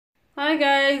Hi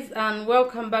guys, and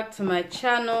welcome back to my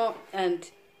channel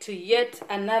and to yet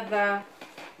another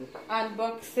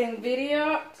unboxing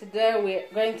video. Today we're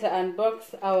going to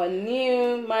unbox our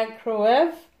new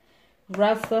microwave,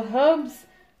 Russell Hobbs.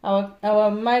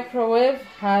 Our microwave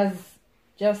has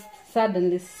just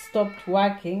suddenly stopped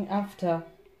working after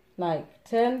like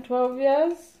 10-12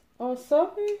 years or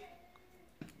so.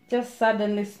 Just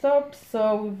suddenly stopped,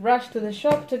 so we've rushed to the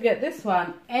shop to get this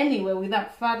one. Anyway,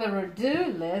 without further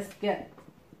ado, let's get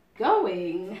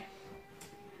going.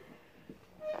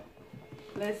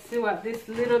 Let's see what this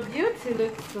little beauty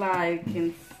looks like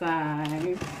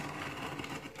inside.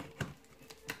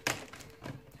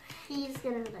 He's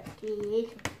gonna look good.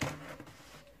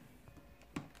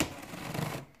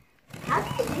 How do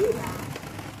you do that?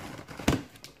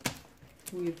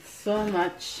 With so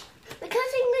much We're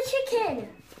cutting the chicken.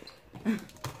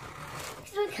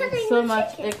 We're cutting so the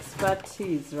much chicken.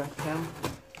 expertise, Raquel.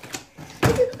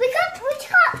 We cut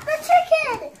the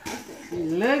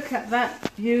chicken. Look at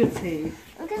that beauty.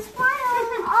 Look at Spider.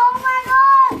 Oh my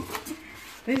god.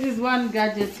 This is one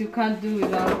gadget you can't do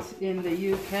without in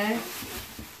the UK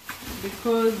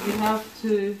because you have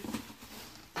to,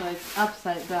 so it's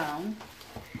upside down.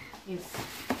 It's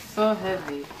so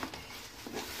heavy.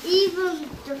 Even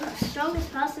the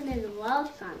strongest person in the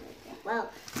world can't lift it. Well,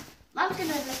 Mom's gonna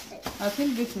lift it. I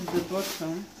think this is the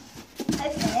bottom.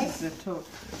 Okay. It's the top.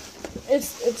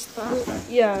 It's that.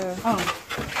 Yeah. Oh,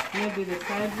 maybe the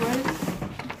sideways.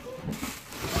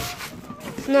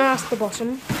 No, that's the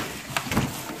bottom.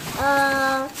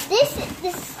 This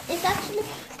is actually.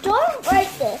 Don't break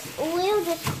this. We'll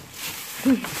just.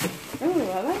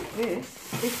 Oh, I like this.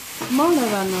 It's smaller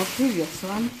than our previous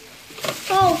one.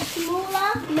 Oh,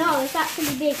 smaller? No, it's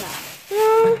actually bigger.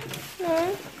 No,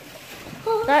 no.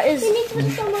 Oh, That is- We need to put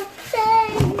it somewhere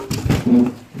safe.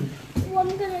 Oh,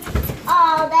 I'm gonna.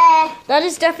 Oh, there. That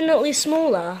is definitely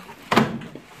smaller.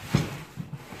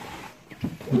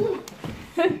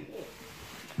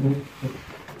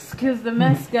 Excuse the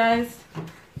mess, guys.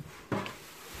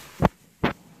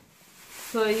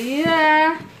 So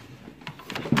yeah,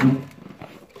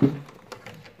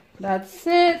 that's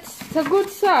it. It's a good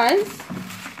size.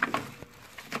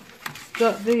 It's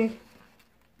got the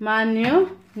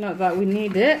manual, not that we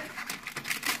need it.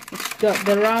 It's got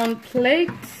the round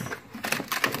plate.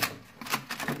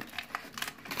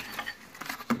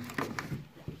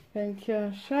 Thank you,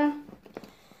 Asha.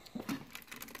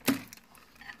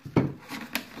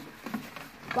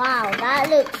 Wow, that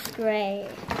looks great.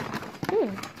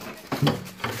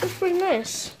 That's pretty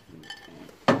nice.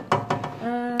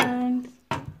 And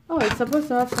oh, it's supposed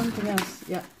to have something else.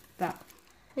 Yeah, that.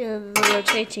 Yeah, the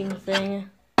rotating thing.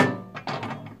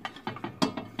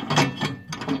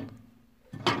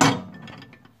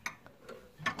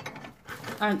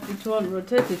 And it won't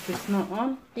rotate if it's not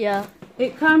on. Yeah.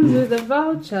 It comes with a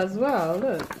voucher as well.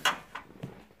 Look,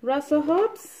 Russell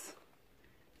Hobbs.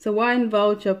 It's a wine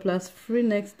voucher plus free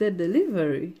next day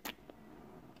delivery.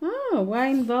 Oh,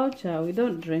 wine voucher. We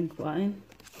don't drink wine,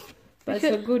 but it's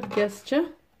a good gesture.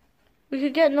 We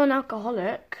could get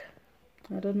non-alcoholic.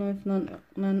 I don't know if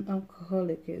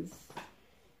non-alcoholic is.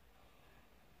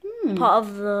 Part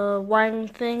of the wine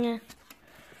thing.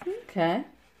 Okay,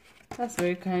 that's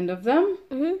very kind of them.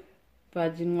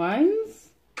 Virgin wines.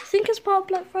 I think it's part of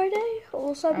Black Friday or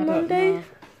I Cyber don't Monday. know.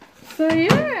 So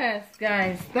yes,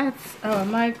 guys, that's our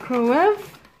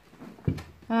microwave.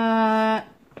 I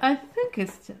think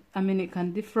it's, I mean, it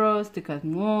can defrost, it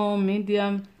can warm,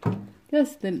 medium,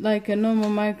 just like a normal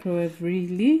microwave,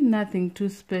 really, nothing too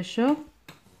special.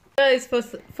 Guys,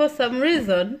 for some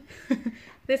reason,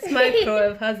 this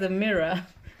microwave has a mirror.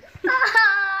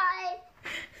 Hi.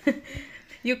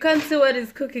 You can't see what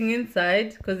is cooking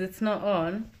inside because it's not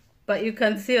on, but you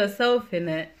can see yourself in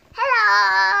it.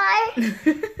 Hello.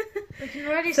 We can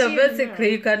already So see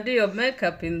basically, you can do your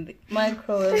makeup in the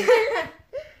microwave.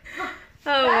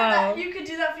 Oh wow! You could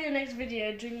do that for your next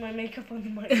video, doing my makeup on the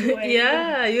microwave.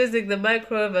 Yeah, using the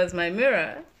microwave as my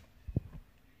mirror.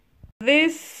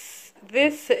 This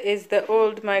is the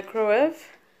old microwave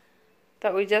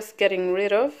that we're just getting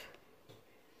rid of.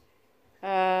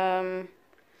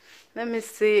 Let me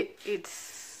see.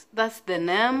 That's the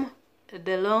name,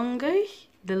 DeLonghi.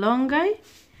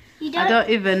 I don't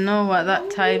even know what that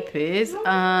type is,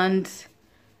 and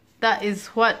that is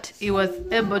what it was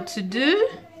able to do.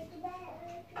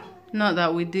 Not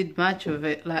that we did much of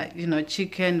it, like, you know,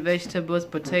 chicken, vegetables,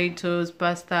 potatoes,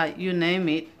 pasta, you name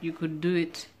it, you could do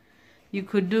it. You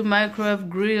could do microwave,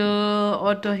 grill,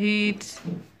 auto heat,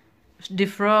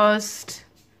 defrost,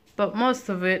 but most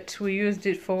of it we used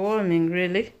it for warming,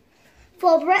 really.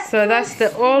 For breakfast. So that's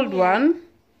the old one.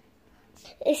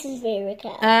 This is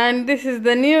Miracle. And this is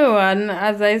the new one.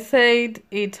 As I said,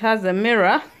 it has a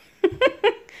mirror.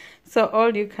 So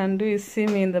all you can do is see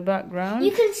me in the background.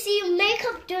 You can see your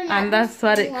makeup doing that. And that's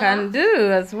what it can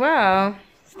do as well.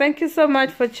 Thank you so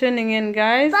much for tuning in,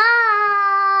 guys.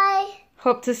 Bye.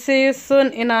 Hope to see you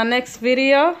soon in our next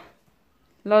video.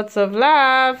 Lots of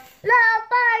love. Love,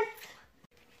 bye.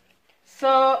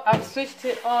 So I've switched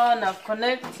it on, I've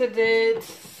connected it.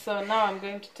 So now I'm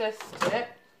going to test it.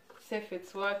 See if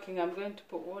it's working. I'm going to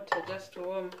put water just to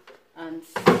warm and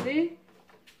see.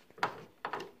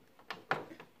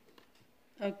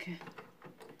 Okay.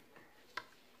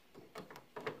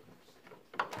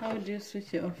 How do you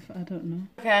switch it off? I don't know.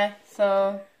 Okay,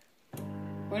 so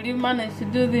will you manage to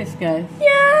do this, guys?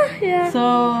 Yeah.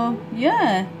 So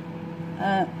yeah,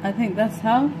 I think that's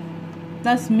how.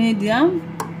 That's medium.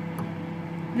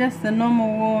 Just the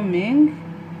normal warming.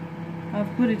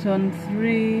 I've put it on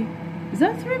 3. Is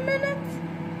that 3 minutes?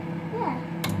 Yeah.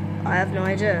 I have no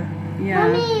idea. Yeah.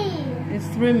 Mommy, It's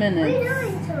 3 what are you minutes.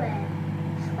 doing to it?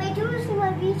 Wait, do you want to see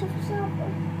my beautiful self?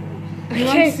 You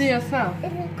want to see yourself?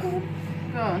 Is it cool?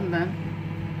 Go on then.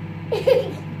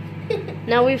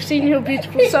 Now we've seen your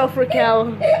beautiful self,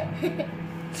 Raquel.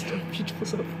 Beautiful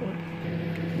self.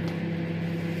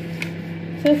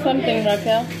 Say something,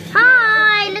 Raquel.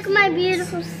 Hi, look at my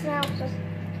beautiful self. Look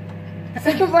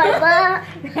at my butt.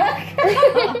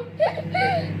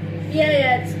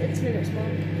 Yeah, it's minutes,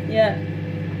 Mom. Yeah.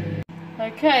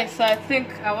 Okay, so I think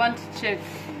I want to check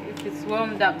if it's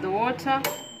warmed up the water.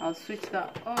 I'll switch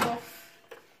that off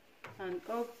and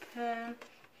open.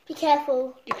 Be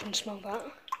careful. You can smell that.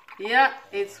 Yeah,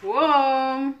 it's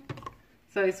warm.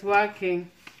 So it's working.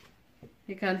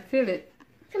 You can feel it.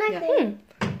 Can I Yeah. see?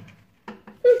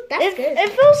 Ooh, that's good.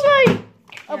 It feels like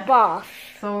a Yeah. bath.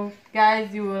 So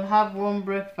guys, you will have warm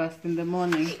breakfast in the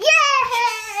morning. Yay!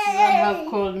 You won't have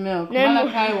cold milk. No more.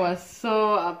 Malachi was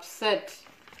so upset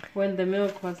when the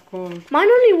milk was cold. Mine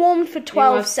only warmed for It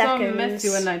 12 was seconds. so messy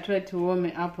when I tried to warm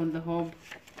it up on the hob.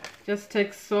 Just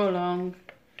takes so long.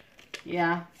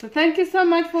 Yeah. So thank you so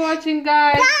much for watching,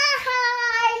 guys. Bye!